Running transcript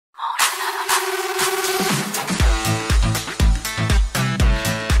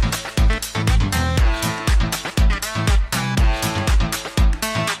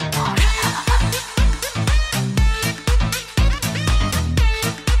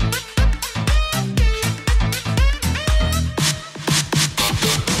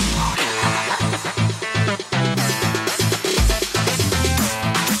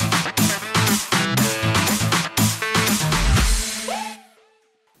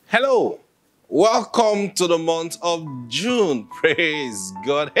Hello, welcome to the month of June. Praise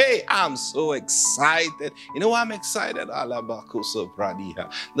God. Hey, I'm so excited. You know why I'm excited?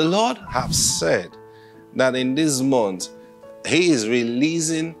 The Lord have said that in this month, He is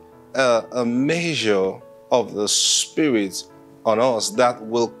releasing a measure of the Spirit on us that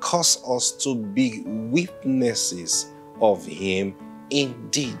will cause us to be witnesses of Him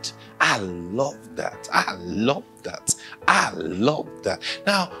indeed. I love that. I love that. I love that.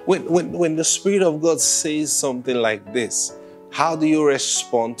 Now, when the Spirit of God says something like this, how do you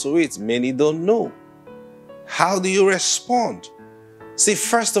respond to it? Many don't know. How do you respond? See,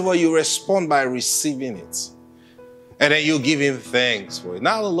 first of all, you respond by receiving it. And then you give Him thanks for it.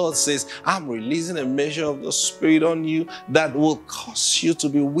 Now the Lord says, I'm releasing a measure of the Spirit on you that will cause you to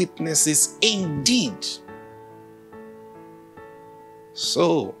be witnesses indeed.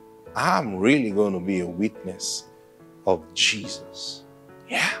 So, I'm really going to be a witness of Jesus.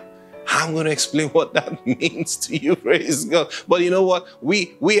 Yeah. I'm going to explain what that means to you, praise God. But you know what?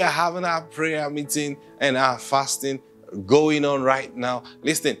 We are having our prayer meeting and our fasting going on right now.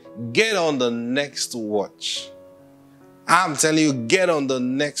 Listen, get on the next watch. I'm telling you, get on the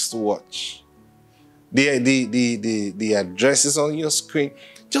next watch. The address is on your screen.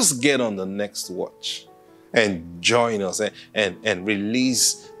 Just get on the next watch and join us and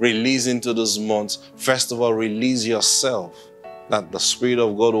release into this month. First of all, release yourself that the Spirit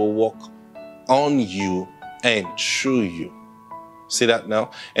of God will walk on you and through you. See that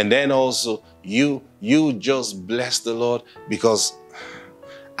now? And then also, you just bless the Lord, because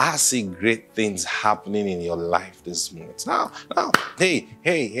I see great things happening in your life this month. Now,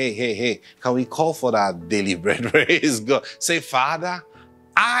 hey. Can we call for that daily bread? Praise God. Say, Father,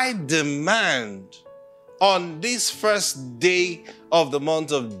 I demand on this first day of the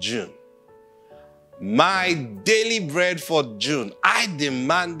month of June, my daily bread for June, I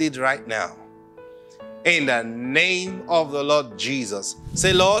demand it right now. In the name of the Lord Jesus.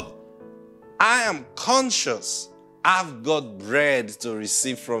 Say, Lord, I am conscious I've got bread to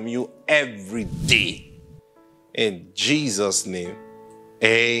receive from you every day. In Jesus' name,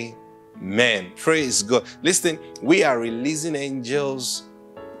 amen. Praise God. Listen, we are releasing angels.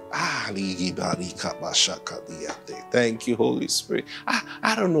 Thank you, Holy Spirit.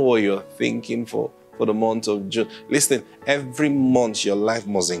 I don't know what you're thinking for the month of June. Listen, every month your life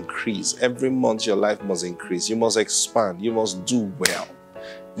must increase. Every month your life must increase. You must expand. You must do well.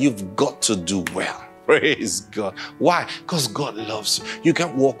 You've got to do well. Praise God. Why? Because God loves you. You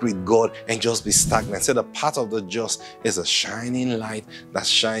can't walk with God and just be stagnant. Say, the path of the just is a shining light that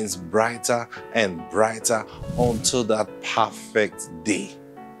shines brighter and brighter until that perfect day.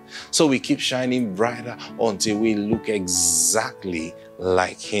 So we keep shining brighter until we look exactly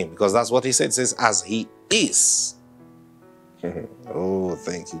like Him. Because that's what He said. It says, as He is. Oh,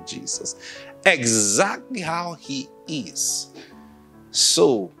 thank you, Jesus. Exactly how He is,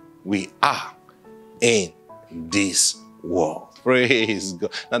 so we are in this world. Praise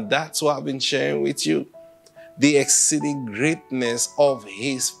God. And that's what I've been sharing with you. The exceeding greatness of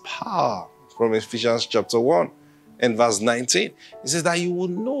His power from Ephesians chapter 1 and verse 19. It says that you will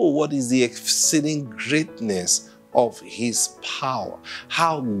know what is the exceeding greatness of His power.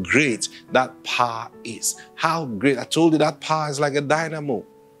 How great that power is. How great. I told you that power is like a dynamo.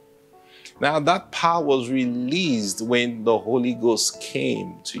 Now, that power was released when the Holy Ghost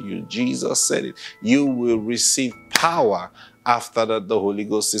came to you. Jesus said it. You will receive power after that the Holy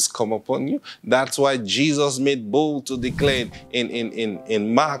Ghost is come upon you. That's why Jesus made bold to declare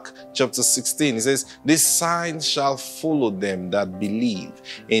in Mark chapter 16. He says, these signs shall follow them that believe.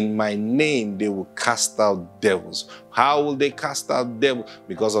 In my name they will cast out devils. How will they cast out devils?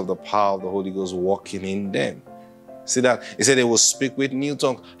 Because of the power of the Holy Ghost working in them. See that? He said they will speak with new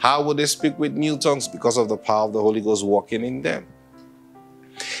tongues. How will they speak with new tongues? Because of the power of the Holy Ghost working in them.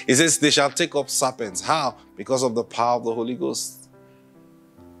 He says they shall take up serpents. How? Because of the power of the Holy Ghost.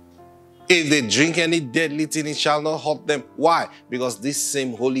 If they drink any deadly thing, it shall not hurt them. Why? Because this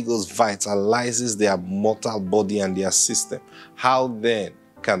same Holy Ghost vitalizes their mortal body and their system. How then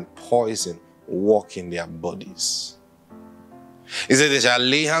can poison work in their bodies? He said they shall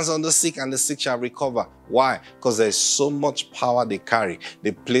lay hands on the sick and the sick shall recover. Why? Because there's so much power they carry.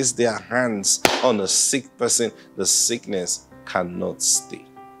 They place their hands on a sick person, the sickness cannot stay.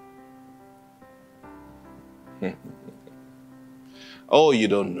 Oh, you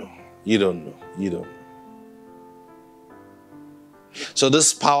don't know. You don't know. You don't know. So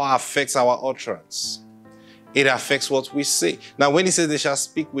this power affects our utterance. It affects what we say. Now, when he says they shall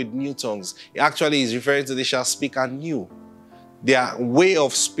speak with new tongues, actually he's referring to they shall speak anew. Their way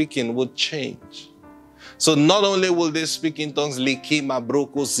of speaking would change. So not only will they speak in tongues, likima,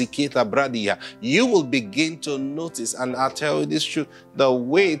 broko, ziketa, bradia, you will begin to notice, and I'll tell you this truth, the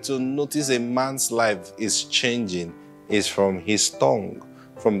way to notice a man's life is changing is from his tongue,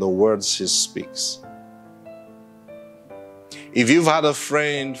 from the words he speaks. If you've had a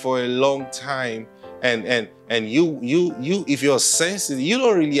friend for a long time, and you if you're sensitive, you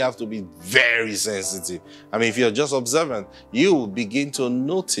don't really have to be very sensitive. I mean, if you're just observant, you will begin to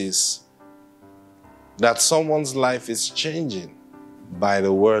notice that someone's life is changing by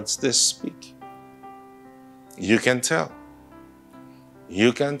the words they speak. You can tell.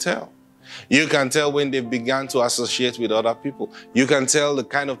 You can tell. You can tell when they began to associate with other people. You can tell the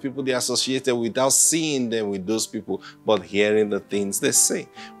kind of people they associated without seeing them with those people, but hearing the things they say.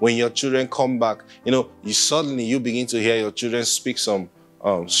 When your children come back, you suddenly begin to hear your children speak some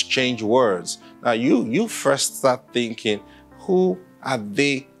strange words. Now you first start thinking, who are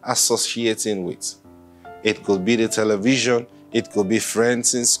they associating with? It could be the television, it could be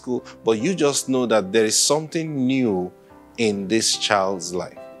friends in school, but you just know that there is something new in this child's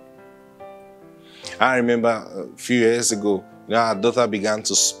life. I remember a few years ago, our daughter began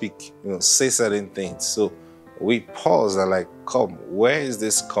to speak, say certain things. So we paused and like, come, where is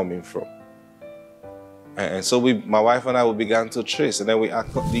this coming from? And so my wife and I began to trace. And then we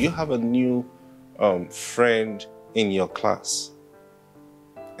asked, do you have a new friend in your class?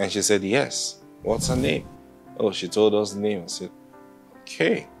 And she said, yes. What's her name? Oh, she told us the name. I said,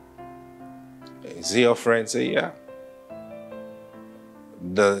 okay. Is he your friend? Say, yeah.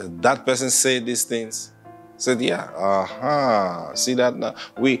 That person said these things. Said, yeah, see that now?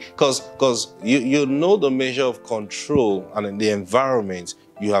 Because you know the measure of control and in the environment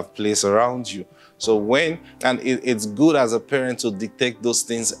you have placed around you. So it's good as a parent to detect those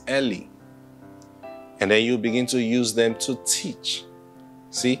things early. And then you begin to use them to teach.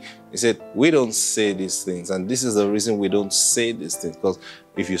 See, he said, we don't say these things. And this is the reason we don't say these things. Because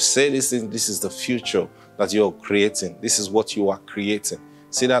if you say these things, this is the future that you're creating. This is what you are creating.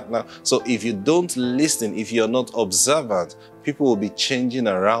 See that now? So if you don't listen, if you're not observant, people will be changing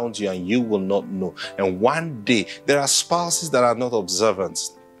around you and you will not know. And one day, there are spouses that are not observant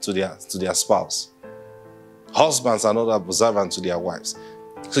to their spouse. Husbands are not observant to their wives.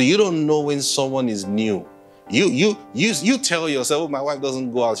 So you don't know when someone is new. You tell yourself, oh, my wife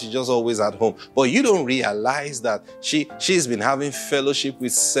doesn't go out, she's just always at home. But you don't realize that she's been having fellowship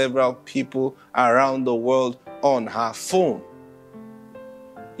with several people around the world on her phone.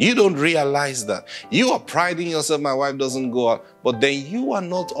 You don't realize that. You are priding yourself, my wife doesn't go out, but then you are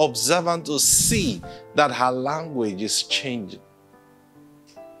not observant to see that her language is changing.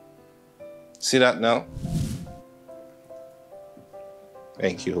 See that now?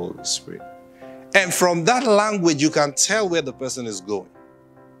 Thank you, Holy Spirit. And from that language, you can tell where the person is going.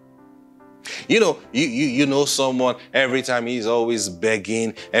 You know someone, every time he's always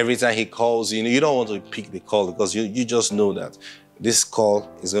begging, every time he calls you, you don't want to pick the call because you just know that this call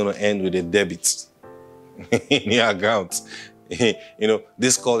is going to end with a debit in your account.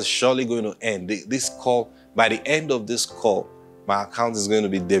 This call is surely going to end. This call, by the end of this call, my account is going to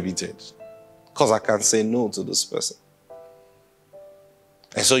be debited because I can't say no to this person.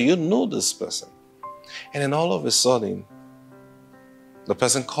 And so you know this person. And then all of a sudden, the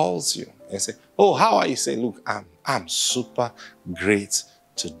person calls you and say, oh, how are you? Say, look, I'm super great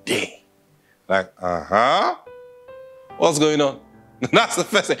today. Like, what's going on? That's the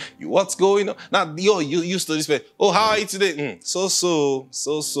first thing. What's going on? Now, you used to this way. Oh, how are you today? So.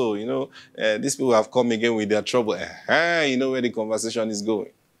 These people have come again with their trouble. You know where the conversation is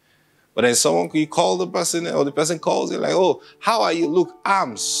going. But then you call the person, or the person calls you like, oh, how are you? Look,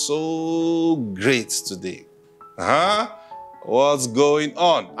 I'm so great today. What's going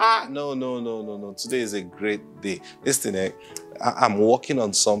on? No. Today is a great day. Listen, I'm working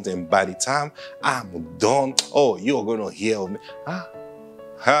on something. By the time I'm done, oh, you're going to hear of me.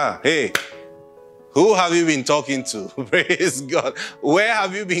 Hey, who have you been talking to? Praise God. Where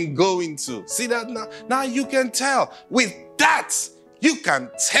have you been going to? See that now? Now you can tell. With that, you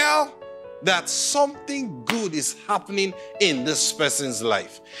can tell that something good is happening in this person's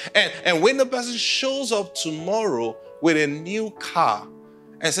life. And when the person shows up tomorrow with a new car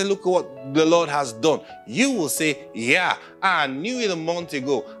and say, look at what the Lord has done, you will say, yeah, I knew it a month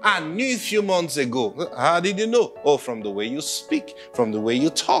ago. I knew it a few months ago. How did you know? Oh, from the way you speak, from the way you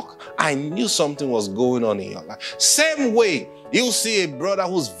talk. I knew something was going on in your life. Same way, you'll see a brother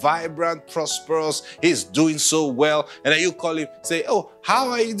who's vibrant, prosperous, he's doing so well, and then you call him, say, oh, how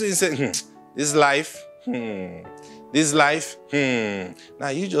are you doing? Say, this life, this life, Now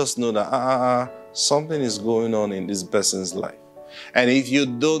you just know that something is going on in this person's life. And if you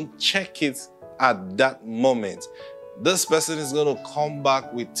don't check it at that moment, this person is going to come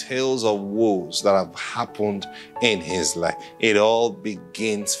back with tales of woes that have happened in his life. It all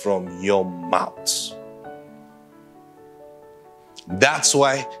begins from your mouth. That's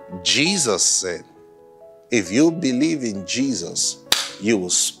why Jesus said, if you believe in Jesus, you will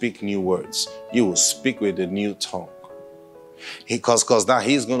speak new words. You will speak with a new tongue. Because now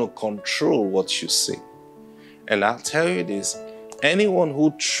he's going to control what you say. And I'll tell you this, anyone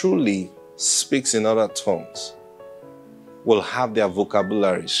who truly speaks in other tongues will have their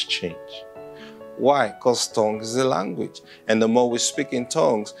vocabularies change. Why? Because tongue is a language. And the more we speak in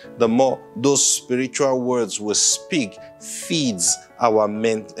tongues, the more those spiritual words we speak feeds our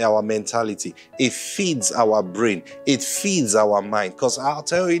mentality. It feeds our brain. It feeds our mind. Because I'll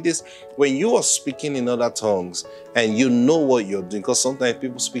tell you this, when you are speaking in other tongues and you know what you're doing, because sometimes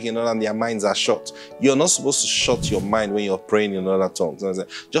people speak in other and their minds are shut. You're not supposed to shut your mind when you're praying in other tongues.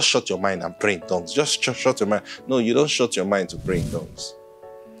 Just shut your mind and pray in tongues. Just shut your mind. No, you don't shut your mind to pray in tongues.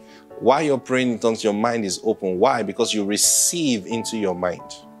 While you're praying in tongues, your mind is open. Why? Because you receive into your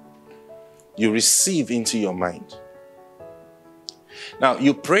mind. You receive into your mind. Now,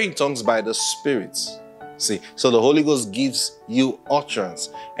 you pray in tongues by the Spirit. See, so the Holy Ghost gives you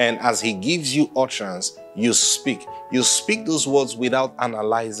utterance. And as He gives you utterance, you speak. You speak those words without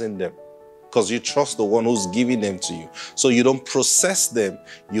analyzing them, because you trust the one who's giving them to you. So you don't process them,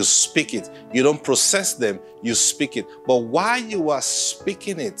 you speak it. You don't process them, you speak it. But while you are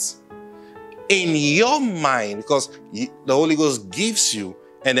speaking it, in your mind, because the Holy Ghost gives you,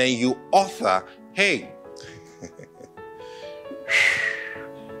 and then you author, hey,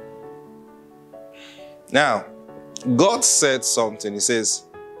 now, God said something. He says,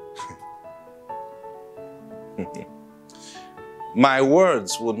 my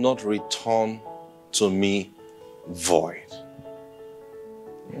words would not return to me void.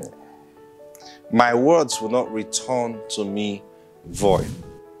 My words will not return to me void.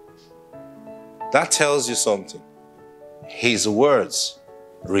 That tells you something. His words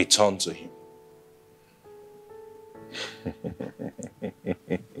return to Him.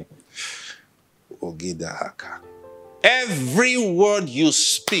 Every word you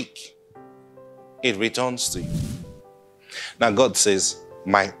speak, it returns to you. Now God says,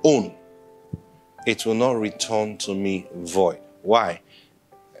 my own, it will not return to me void. Why?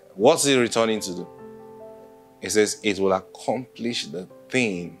 What's it returning to do? It says, it will accomplish the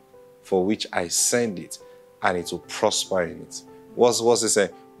thing for which I send it, and it will prosper in it. What's it say?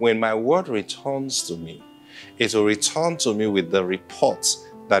 When my word returns to me, it will return to me with the report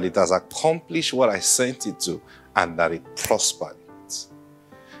that it has accomplished what I sent it to, and that it prospered in it.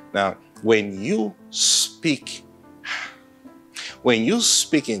 Now, when you speak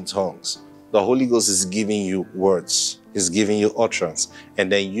in tongues, the Holy Ghost is giving you words. He's giving you utterance.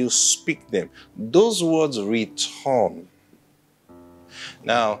 And then you speak them. Those words return.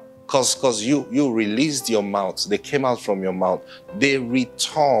 Now, because you released your mouth, they came out from your mouth, they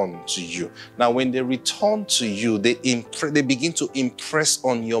return to you. Now, when they return to you, they begin to impress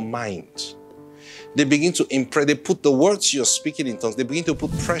on your mind. They begin to impress, they put the words you're speaking in tongues, they begin to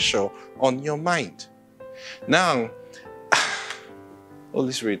put pressure on your mind. Now,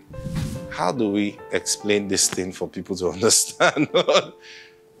 Holy Spirit, how do we explain this thing for people to understand?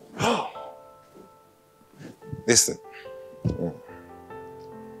 Listen.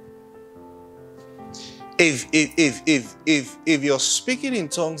 If you're speaking in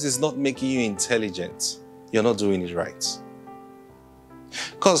tongues is not making you intelligent, you're not doing it right.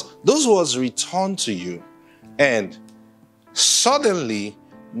 Because those words return to you, and suddenly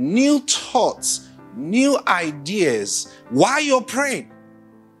new thoughts, new ideas while you're praying.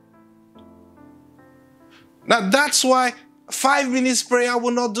 Now that's why 5 minutes prayer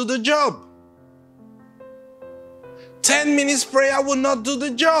will not do the job. 10 minutes prayer will not do the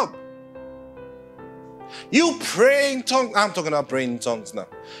job. You pray in tongues. I'm talking about praying in tongues now.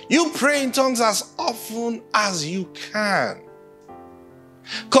 You pray in tongues as often as you can.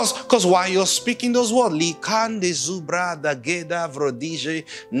 Because while you're speaking those words, Likande zubra da geda vrodije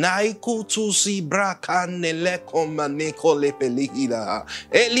naiku tu si brakane lekomaneko lepelihila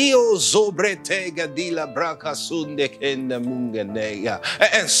elio zobrete gadila braka sunde kenda munganeya.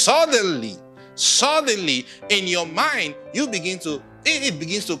 And suddenly in your mind you begin to it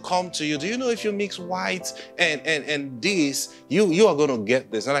begins to come to you. Do you know if you mix white and this, you are going to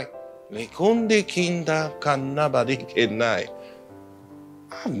get this? And like, Lekunde kinda kanabadi kenai.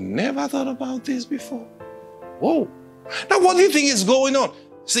 I've never thought about this before. Whoa. Now, what do you think is going on?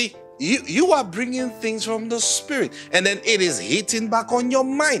 See, you are bringing things from the Spirit, and then it is hitting back on your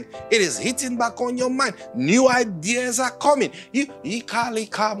mind. It is hitting back on your mind. New ideas are coming. Now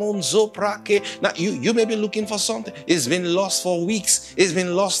you may be looking for something. It's been lost for weeks. It's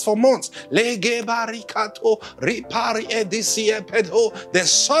been lost for months. Then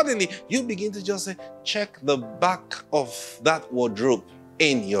suddenly you begin to just say, check the back of that wardrobe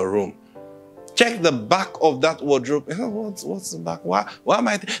in your room. Check the back of that wardrobe. What's the back? Why am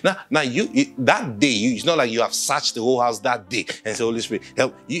I? Now you that day, it's not like you have searched the whole house that day and say, Holy Spirit,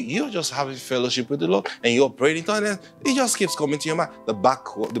 help. You're just having fellowship with the Lord and you're praying it on, and it just keeps coming to your mind. The back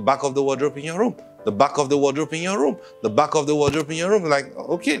of the wardrobe in your room. The back of the wardrobe in your room. The back of the wardrobe in your room. Like,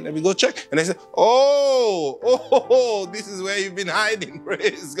 okay, let me go check. And I say, oh, this is where you've been hiding.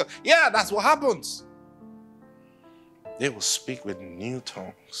 Praise God. Yeah, that's what happens. They will speak with new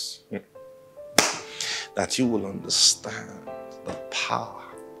tongues. That you will understand the power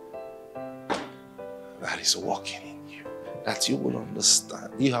that is working in you. That you will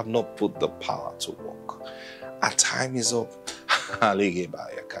understand. You have not put the power to work. Our time is up.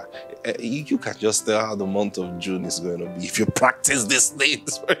 You can just tell how the month of June is going to be if you practice these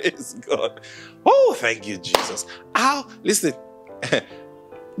things. Praise God. Oh, thank you, Jesus. Listen.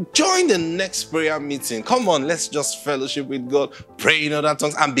 Join the next prayer meeting. Come on, let's just fellowship with God, pray in other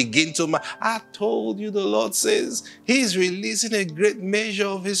tongues, and begin to. I told you, the Lord says He's releasing a great measure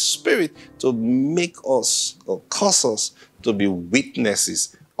of His Spirit to make us or cause us to be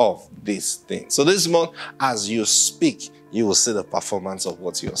witnesses of these things. So this month, as you speak, you will see the performance of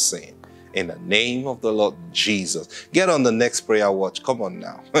what you're saying. In the name of the Lord Jesus. Get on the next prayer watch. Come on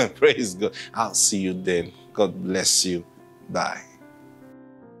now. Praise God. I'll see you then. God bless you. Bye.